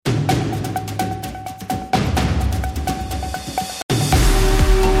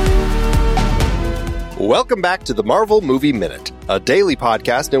Welcome back to the Marvel Movie Minute, a daily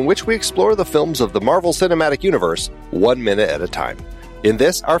podcast in which we explore the films of the Marvel Cinematic Universe 1 minute at a time. In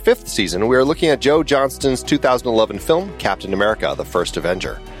this, our 5th season, we are looking at Joe Johnston's 2011 film, Captain America: The First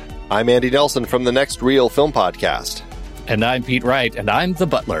Avenger. I'm Andy Nelson from the Next Reel Film Podcast. And I'm Pete Wright, and I'm the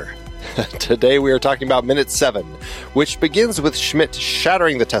butler. Today we are talking about Minute 7, which begins with Schmidt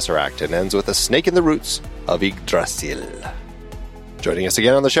shattering the Tesseract and ends with a snake in the roots of Yggdrasil. Joining us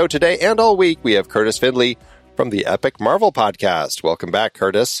again on the show today and all week, we have Curtis Findlay from the Epic Marvel Podcast. Welcome back,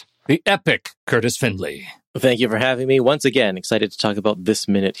 Curtis. The epic Curtis Findlay. Thank you for having me once again. Excited to talk about this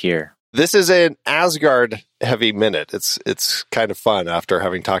minute here. This is an Asgard-heavy minute. It's kind of fun after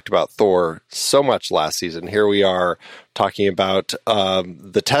having talked about Thor so much last season. Here we are talking about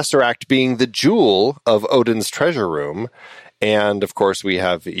the Tesseract being the jewel of Odin's treasure room. And, of course, we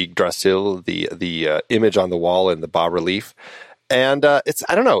have Yggdrasil, the image on the wall in the bas-relief. And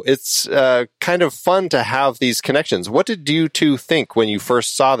it's kind of fun to have these connections. What did you two think when you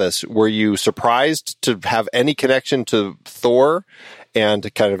first saw this? Were you surprised to have any connection to Thor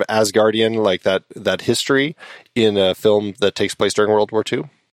and kind of Asgardian, like that history in a film that takes place during World War II?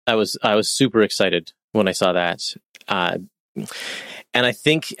 I was super excited when I saw that. And I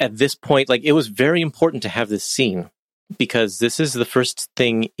think at this point, like, it was very important to have this scene because this is the first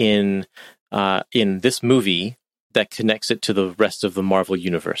thing in this movie that connects it to the rest of the Marvel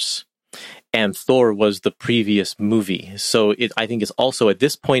universe. And Thor was the previous movie. So I think it's also at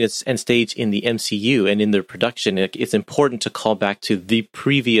this point and stage in the MCU and in their production, it's important to call back to the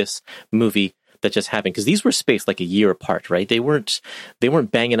previous movie that just happened. Because these were spaced like a year apart, right? They weren't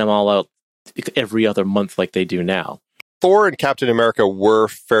banging them all out every other month like they do now. Thor and Captain America were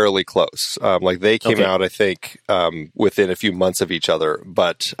fairly close. They came out, I think, within a few months of each other.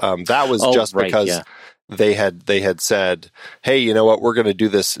 But that was because... Yeah. They had said, hey, you know what, we're going to do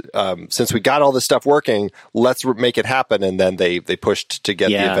this. Since we got all this stuff working, let's make it happen. And then they pushed to get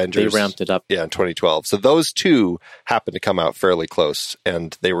the Avengers. They ramped it up. Yeah, in 2012. So those two happened to come out fairly close.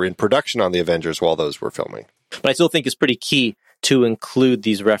 And they were in production on the Avengers while those were filming. But I still think it's pretty key to include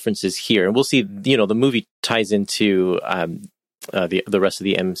these references here. And we'll see, the movie ties into the rest of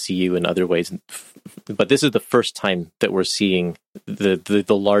the MCU in other ways. But this is the first time that we're seeing the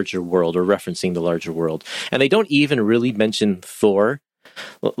larger world or referencing the larger world. And they don't even really mention Thor,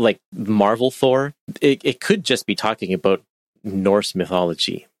 like Marvel Thor. It could just be talking about Norse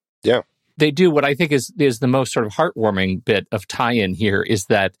mythology. Yeah. They do what I think is the most sort of heartwarming bit of tie-in here is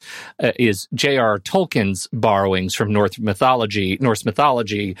that is J.R. Tolkien's borrowings from Norse mythology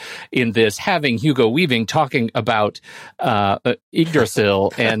in this, having Hugo Weaving talking about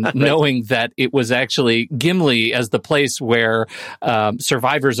Yggdrasil and right. Knowing that it was actually Gimli as the place where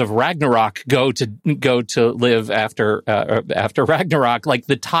survivors of Ragnarok go to live after Ragnarok. Like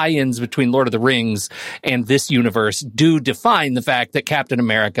the tie-ins between Lord of the Rings and this universe do define the fact that Captain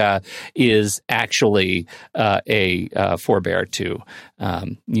America is actually a forebear to,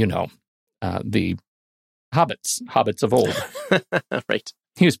 the hobbits of old. Right.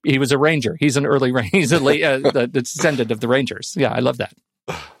 He was a ranger. He's an early ranger. He's the descendant of the Rangers. Yeah, I love that.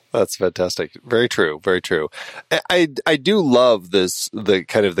 That's fantastic. Very true. Very true. I do love the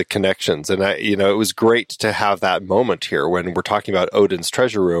kind of the connections. And it was great to have that moment here when we're talking about Odin's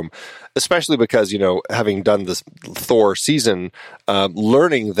treasure room, especially because, having done this Thor season,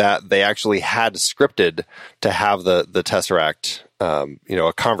 learning that they actually had scripted to have the Tesseract,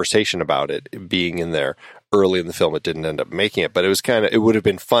 a conversation about it being in there early in the film. It didn't end up making it, but it would have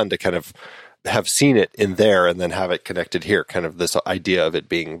been fun to kind of have seen it in there and then have it connected here, kind of this idea of it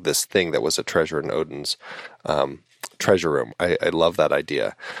being this thing that was a treasure in Odin's treasure room. I love that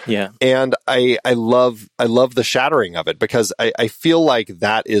idea. Yeah. And I love the shattering of it because I feel like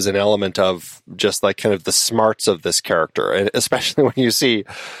that is an element of just like kind of the smarts of this character. And especially when you see,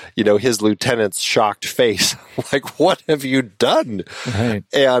 his lieutenant's shocked face, like, what have you done? Right.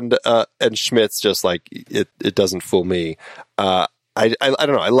 And Schmidt's just like, it doesn't fool me. I don't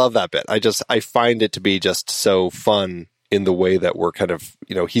know. I love that bit. I find it to be just so fun in the way that we're kind of,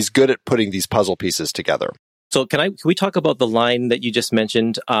 he's good at putting these puzzle pieces together. So can we talk about the line that you just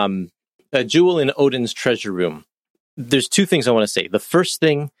mentioned? A jewel in Odin's treasure room. There's two things I want to say. The first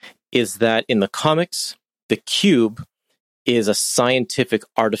thing is that in the comics, the cube is a scientific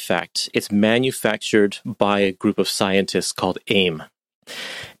artifact. It's manufactured by a group of scientists called AIM.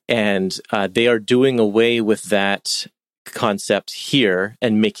 And they are doing away with that concept here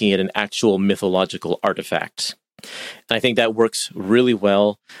and making it an actual mythological artifact. And I think that works really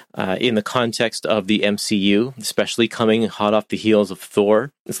well in the context of the MCU, especially coming hot off the heels of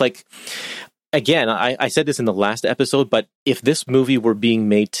Thor. It's like, again, I said this in the last episode, but if this movie were being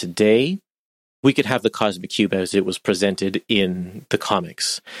made today, we could have the Cosmic Cube as it was presented in the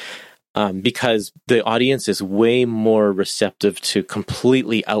comics. Because the audience is way more receptive to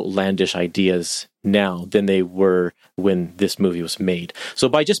completely outlandish ideas now than they were when this movie was made. So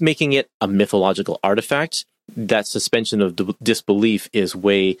by just making it a mythological artifact, that suspension of disbelief is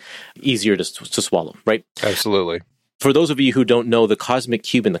way easier to swallow, right? Absolutely. For those of you who don't know, the Cosmic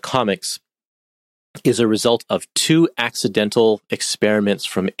Cube in the comics is a result of two accidental experiments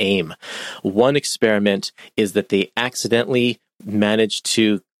from AIM. One experiment is that they accidentally managed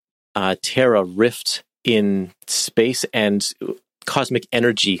to tear a rift in space and cosmic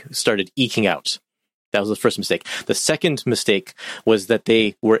energy started eking out. That was the first mistake. The second mistake was that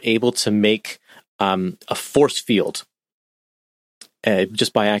they were able to make a force field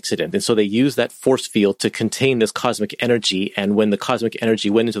just by accident. And so they used that force field to contain this cosmic energy. And when the cosmic energy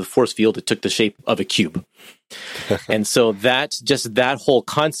went into the force field, it took the shape of a cube. And so that whole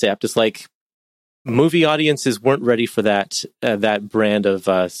concept is like, movie audiences weren't ready for that brand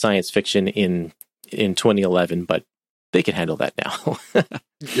of science fiction in 2011, but they can handle that now.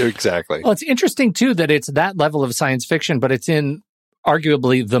 Exactly. Well, it's interesting, too, that it's that level of science fiction, but it's in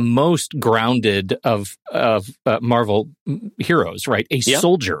arguably the most grounded of Marvel heroes, right? A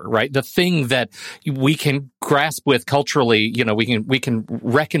soldier, right? The thing that we can grasp with culturally, we can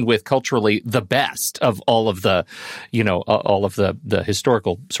reckon with culturally the best of all of the, all of the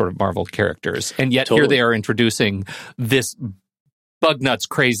historical sort of Marvel characters. And yet Here they are introducing this bug nuts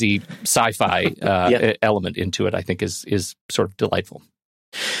crazy sci-fi element into it, I think is sort of delightful.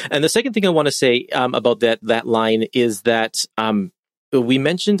 And the second thing I want to say about that line is that I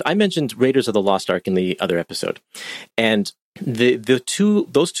mentioned Raiders of the Lost Ark in the other episode, and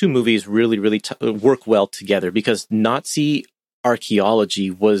those two movies really work well together because Nazi archaeology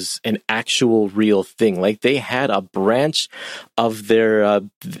was an actual real thing. Like they had a branch of their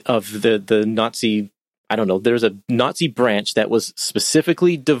the Nazi. I don't know, there's a Nazi branch that was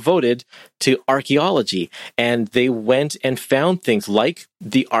specifically devoted to archaeology, and they went and found things like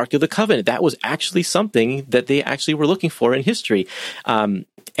the Ark of the Covenant. That was actually something that they actually were looking for in history. And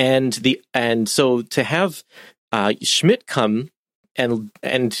so to have Schmidt come and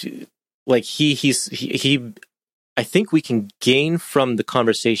like he I think we can gain from the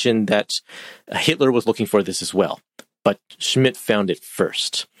conversation that Hitler was looking for this as well. But Schmidt found it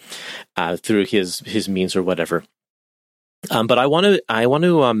first through his means or whatever. But I want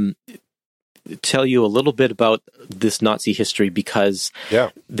to tell you a little bit about this Nazi history because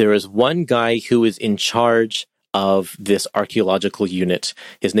there is one guy who is in charge of this archaeological unit.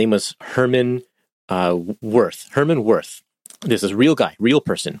 His name was Herman Wirth. Herman Wirth. This is a real guy, real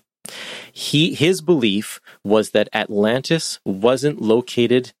person. His belief was that Atlantis wasn't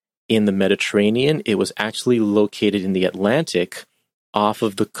located in the Mediterranean. It was actually located in the Atlantic off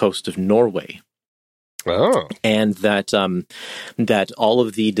of the coast of Norway. Oh. And that all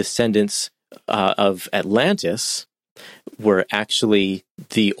of the descendants of Atlantis were actually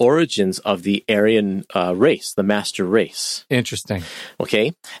the origins of the Aryan race, the master race. Interesting.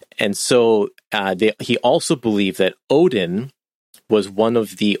 Okay. And so he also believed that Odin was one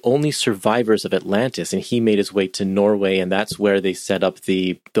of the only survivors of Atlantis, and he made his way to Norway, and that's where they set up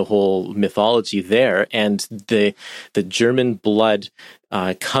the whole mythology there. And the German blood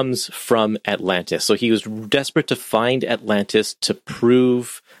comes from Atlantis. So he was desperate to find Atlantis to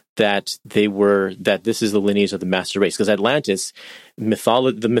prove that this is the lineage of the master race. Because Atlantis,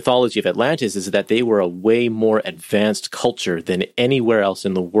 the mythology of Atlantis is that they were a way more advanced culture than anywhere else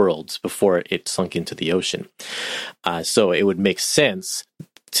in the world before it sunk into the ocean. So it would make sense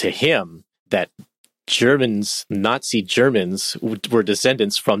to him that Nazi Germans were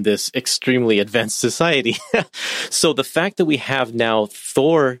descendants from this extremely advanced society. So the fact that we have now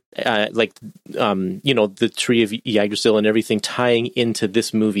Thor, the tree of Yggdrasil and everything tying into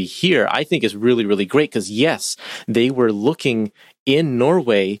this movie here, I think is really, really great because yes, they were looking in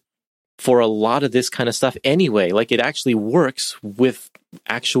Norway for a lot of this kind of stuff anyway. Like it actually works with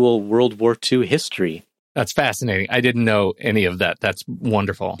actual World War II history. That's fascinating. I didn't know any of that. That's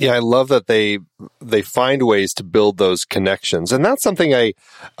wonderful. Yeah, I love that they find ways to build those connections. And that's something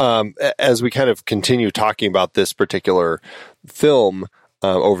as we kind of continue talking about this particular film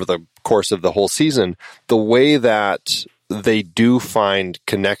over the course of the whole season, the way that they do find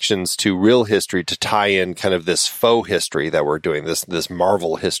connections to real history to tie in kind of this faux history that we're doing, this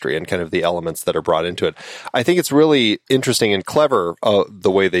Marvel history and kind of the elements that are brought into it. I think it's really interesting and clever the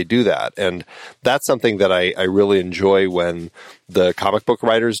way they do that. And that's something that I really enjoy when the comic book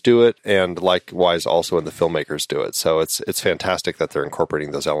writers do it and likewise also when the filmmakers do it. So it's fantastic that they're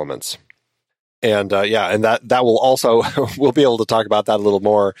incorporating those elements. And and that will also, we'll be able to talk about that a little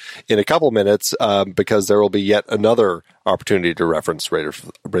more in a couple minutes, because there will be yet another opportunity to reference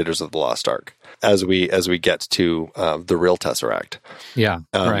Raiders of the Lost Ark as we get to the real Tesseract. Yeah,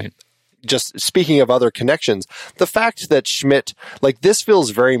 right. Just speaking of other connections, the fact that Schmidt, like, this feels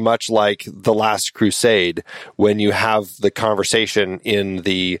very much like The Last Crusade, when you have the conversation in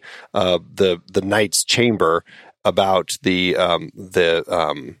the Knight's chamber about why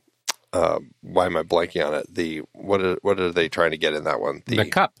am I blanking on it? What are they trying to get in that one? The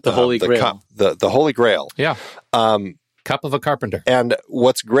cup. The Holy Grail. The Holy Grail. Yeah. Cup of a carpenter. And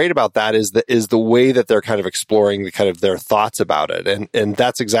what's great about that is the way that they're kind of exploring the kind of their thoughts about it. And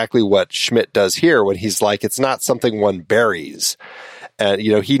that's exactly what Schmidt does here when he's like, it's not something one buries. And,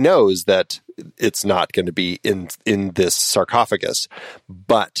 he knows that it's not going to be in this sarcophagus,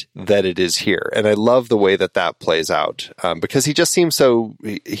 but that it is here. And I love the way that plays out, because he just seems so,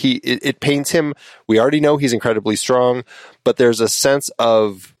 it paints him. We already know he's incredibly strong, but there's a sense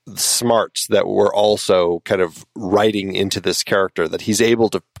of smarts that we're also kind of writing into this character, that he's able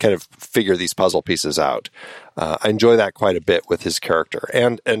to kind of figure these puzzle pieces out. I enjoy that quite a bit with his character,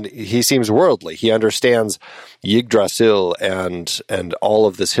 and he seems worldly. He understands Yggdrasil and all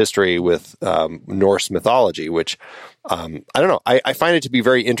of this history with Norse mythology, which I don't know. I find it to be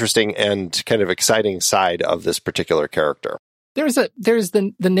very interesting and kind of exciting side of this particular character. There's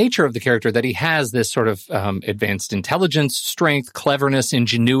the nature of the character, that he has this sort of advanced intelligence, strength, cleverness,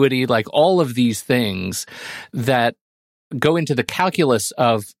 ingenuity, like all of these things that go into the calculus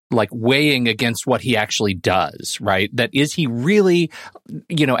of like weighing against what he actually does, right? That is he really,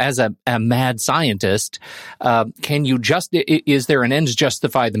 as a mad scientist, is there an ends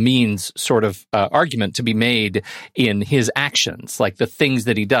justify the means sort of argument to be made in his actions, like the things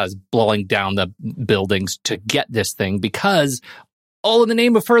that he does, blowing down the buildings to get this thing, because all in the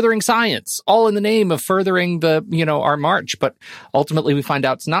name of furthering science, all in the name of furthering our march. But ultimately we find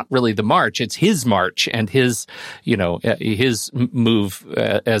out it's not really the march, it's his march and his move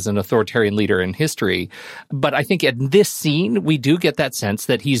as an authoritarian leader in history. But I think in this scene, we do get that sense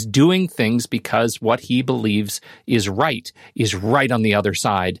that he's doing things because what he believes is right on the other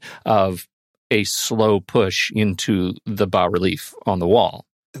side of a slow push into the bas-relief on the wall.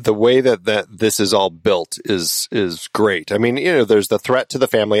 The way that this is all built is great. I mean, there's the threat to the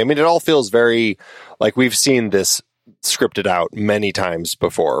family. I mean, it all feels very like we've seen this scripted out many times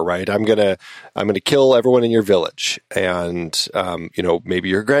before, right? I'm gonna kill everyone in your village, and maybe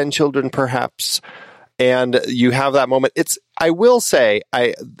your grandchildren, perhaps. And you have that moment. I will say,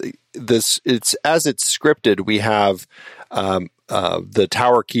 it's as it's scripted. We have the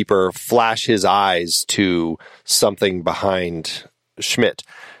tower keeper flash his eyes to something behind Schmidt.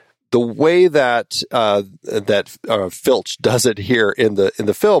 The way that Filch does it here in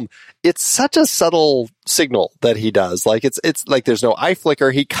the film, it's such a subtle signal that he does. Like it's like there's no eye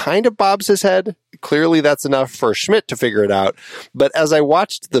flicker. He kind of bobs his head. Clearly, that's enough for Schmidt to figure it out. But as I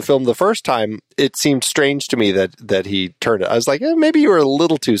watched the film the first time, it seemed strange to me that he turned it. I was like, maybe you were a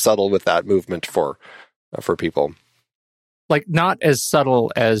little too subtle with that movement for people. Like not as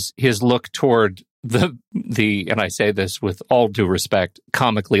subtle as his look toward the and I say this with all due respect,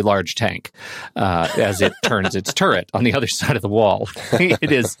 comically large tank as it turns its turret on the other side of the wall. He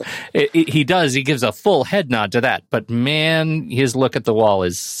gives a full head nod to that, but man, his look at the wall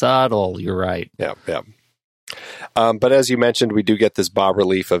is subtle. You're right. Yeah. But as you mentioned, we do get this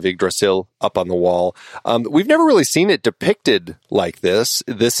bas-relief of Yggdrasil up on the wall. We've never really seen it depicted like this.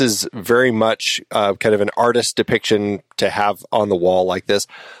 This is very much kind of an artist depiction to have on the wall like this.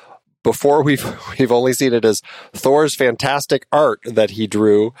 Before we've only seen it as Thor's fantastic art that he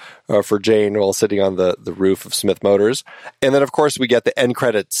drew for Jane while sitting on the roof of Smith Motors. And then, of course, we get the end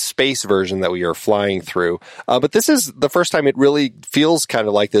credit space version that we are flying through. But this is the first time it really feels kind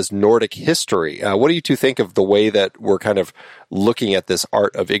of like this Nordic history. What do you two think of the way that we're kind of looking at this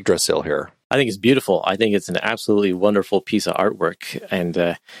art of Yggdrasil here? I think it's beautiful. I think it's an absolutely wonderful piece of artwork.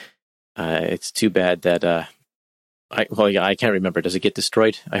 And it's too bad that... I can't remember. Does it get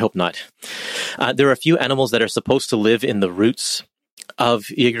destroyed? I hope not. There are a few animals that are supposed to live in the roots of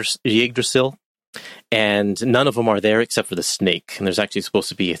Yggdrasil, and none of them are there except for the snake. And there's actually supposed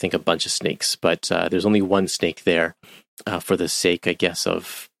to be, I think, a bunch of snakes, but there's only one snake there for the sake, I guess,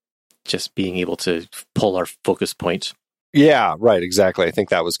 of just being able to pull our focus point. Yeah, right, exactly. I think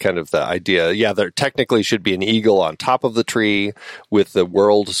that was kind of the idea. Yeah, there technically should be an eagle on top of the tree with the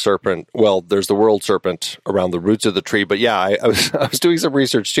world serpent. Well, there's the world serpent around the roots of the tree. But yeah, I was doing some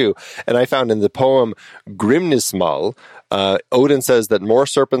research too, and I found in the poem Grimnismal, Odin says that more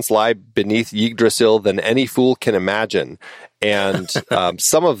serpents lie beneath Yggdrasil than any fool can imagine. And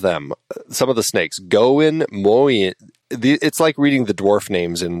some of the snakes, Goin, Moin, it's like reading the dwarf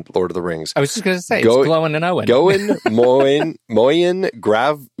names in Lord of the Rings. I was just going to say, it's Glowin and Owen. Goin, Moin,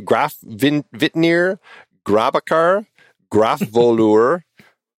 Vitnir, Grabakar, Grafvolur,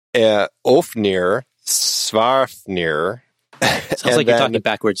 Ofnir, Svarfnir. Sounds like you're talking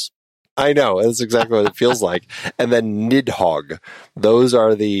backwards. I know, that's exactly what it feels like. And then Nidhogg. Those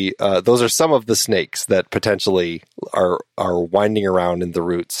are some of the snakes that potentially are winding around in the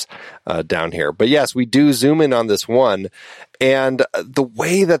roots down here. But yes, we do zoom in on this one, and the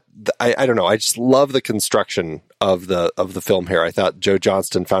way that I don't know, I just love the construction of the film here. I thought Joe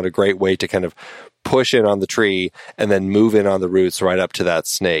Johnston found a great way to kind of push in on the tree and then move in on the roots right up to that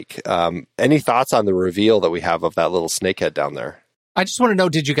snake. Any thoughts on the reveal that we have of that little snake head down there? I just want to know,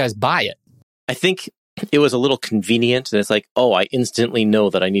 did you guys buy it? I think it was a little convenient, and it's like, oh, I instantly know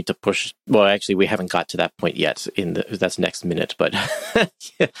that I need to push. Well, actually, we haven't got to that point yet. That's next minute, but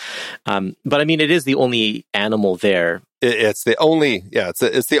but I mean, it is the only animal there. It's the only,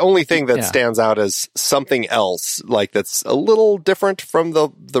 it's the only thing that stands out as something else, like that's a little different from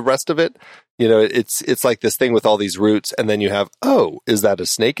the rest of it. You know, it's like this thing with all these roots, and then you have, oh, is that a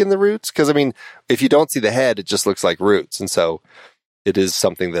snake in the roots? Because I mean, if you don't see the head, it just looks like roots, and so it is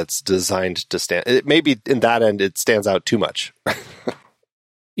something that's designed to stand. Maybe in that end, it stands out too much.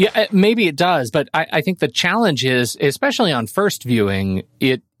 Yeah, maybe it does, but I think the challenge is, especially on first viewing,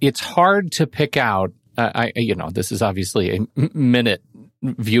 it's hard to pick out. This is obviously a minute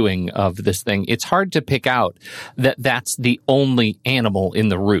viewing of this thing. It's hard to pick out that that's the only animal in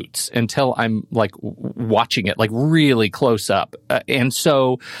the roots until I'm like watching it like really close up. And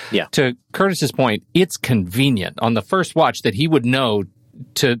so to Curtis's point, it's convenient on the first watch that he would know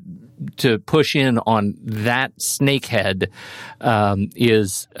to push in on that snake head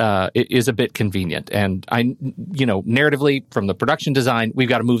is a bit convenient. And narratively from the production design, we've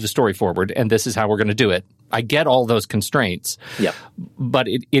got to move the story forward, and this is how we're going to do it. I get all those constraints, but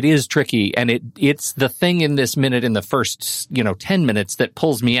it is tricky, and it's the thing in this minute, in the first 10 minutes, that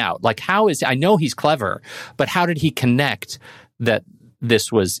pulls me out. Like, I know he's clever, but how did he connect that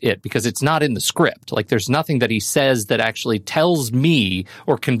this was it? Because it's not in the script. Like, there's nothing that he says that actually tells me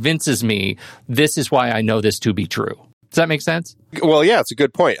or convinces me this is why I know this to be true. Does that make sense? Well, yeah, it's a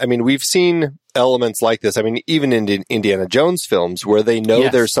good point. I mean, we've seen elements like this. I mean, even in Indiana Jones films where they know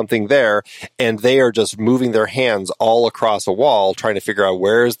there's something there and they are just moving their hands all across a wall trying to figure out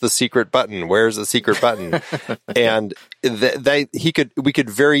where's the secret button, and we could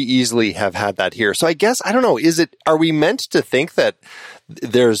very easily have had that here. So I guess, I don't know, are we meant to think that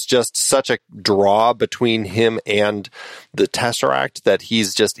there's just such a draw between him and the Tesseract that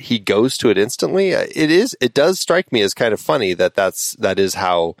he goes to it instantly? It does strike me as kind of funny that is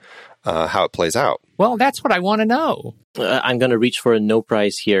how it plays out. Well, that's what I want to know. I'm going to reach for a no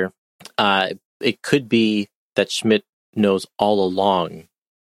prize here. It could be that Schmidt knows all along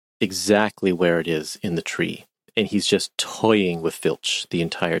exactly where it is in the tree, and he's just toying with Filch the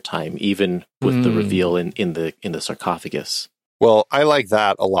entire time, even with the reveal in the sarcophagus. Well, I like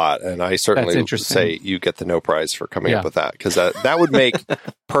that a lot, and I certainly say you get the no prize for coming up with that, because that would make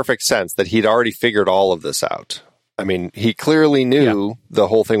perfect sense that he'd already figured all of this out. I mean, he clearly knew the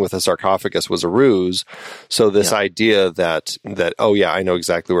whole thing with the sarcophagus was a ruse. So this idea that, oh yeah, I know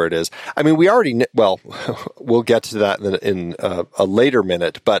exactly where it is. I mean, we already, we'll get to that in a later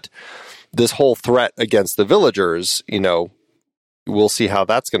minute, but this whole threat against the villagers, we'll see how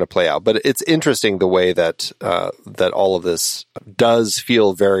that's going to play out. But it's interesting the way that all of this does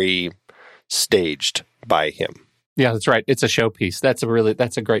feel very staged by him. Yeah, that's right. It's a showpiece.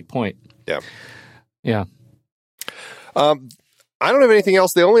 That's a great point. Yeah. Yeah. I don't have anything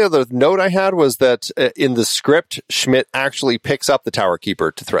else. The only other note I had was that in the script, Schmidt actually picks up the Tower Keeper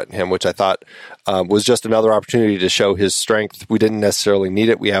to threaten him, which I thought was just another opportunity to show his strength. We didn't necessarily need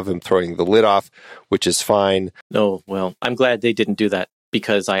it. We have him throwing the lid off, which is fine. No, well, I'm glad they didn't do that,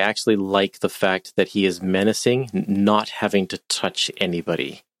 because I actually like the fact that he is menacing, not having to touch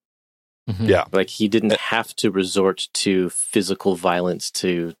anybody. Mm-hmm. Yeah. Like, he didn't have to resort to physical violence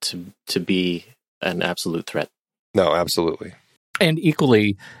to be an absolute threat. No, absolutely. And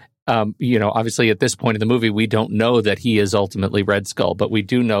equally, obviously at this point in the movie, we don't know that he is ultimately Red Skull, but we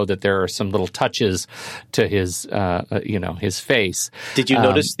do know that there are some little touches to his, his face. Did you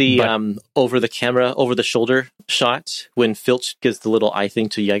notice the over the shoulder shot when Filch gives the little eye thing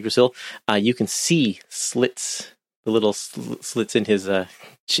to Yggdrasil? You can see slits, the little slits in his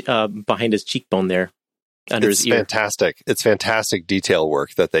behind his cheekbone there. under his ear. Fantastic. It's fantastic detail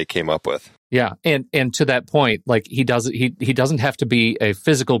work that they came up with. Yeah, and to that point, like he doesn't have to be a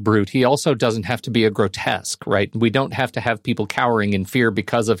physical brute. He also doesn't have to be a grotesque, right? We don't have to have people cowering in fear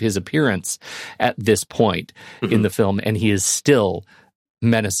because of his appearance at this point in the film, and he is still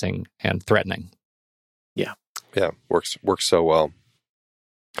menacing and threatening. Yeah. Yeah, works so well.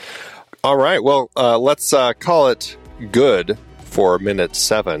 All right, well, let's call it good for minute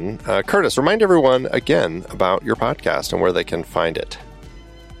 7. Curtis, remind everyone again about your podcast and where they can find it.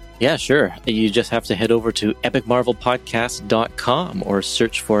 Yeah, sure. You just have to head over to epicmarvelpodcast.com or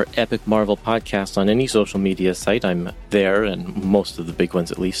search for Epic Marvel Podcast on any social media site. I'm there, and most of the big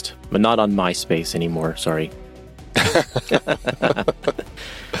ones at least, but not on MySpace anymore, sorry.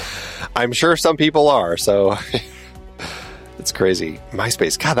 I'm sure some people are, so it's crazy.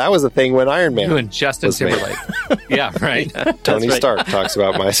 MySpace, God, that was a thing when Iron Man You and Justin Timberlake. Yeah, right. Tony Stark talks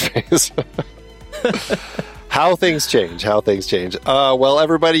about MySpace. How things change. Well,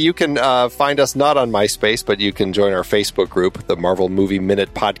 everybody, you can find us not on MySpace, but you can join our Facebook group, the Marvel Movie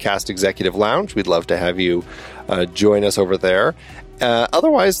Minute Podcast Executive Lounge. We'd love to have you join us over there.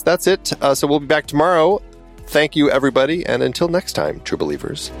 Otherwise, that's it. So we'll be back tomorrow. Thank you, everybody, and until next time, true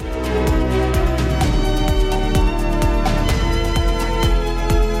believers.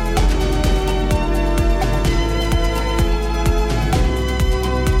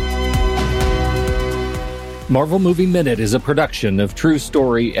 Marvel Movie Minute is a production of True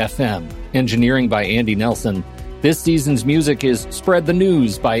Story FM. Engineering by Andy Nelson. This season's music is Spread the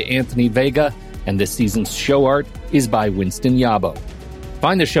News by Anthony Vega, and this season's show art is by Winston Yabo.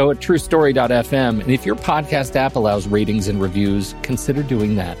 Find the show at truestory.fm, and if your podcast app allows ratings and reviews, consider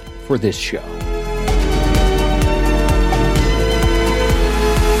doing that for this show.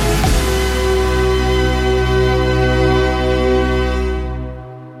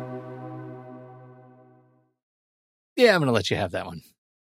 Yeah, I'm going to let you have that one.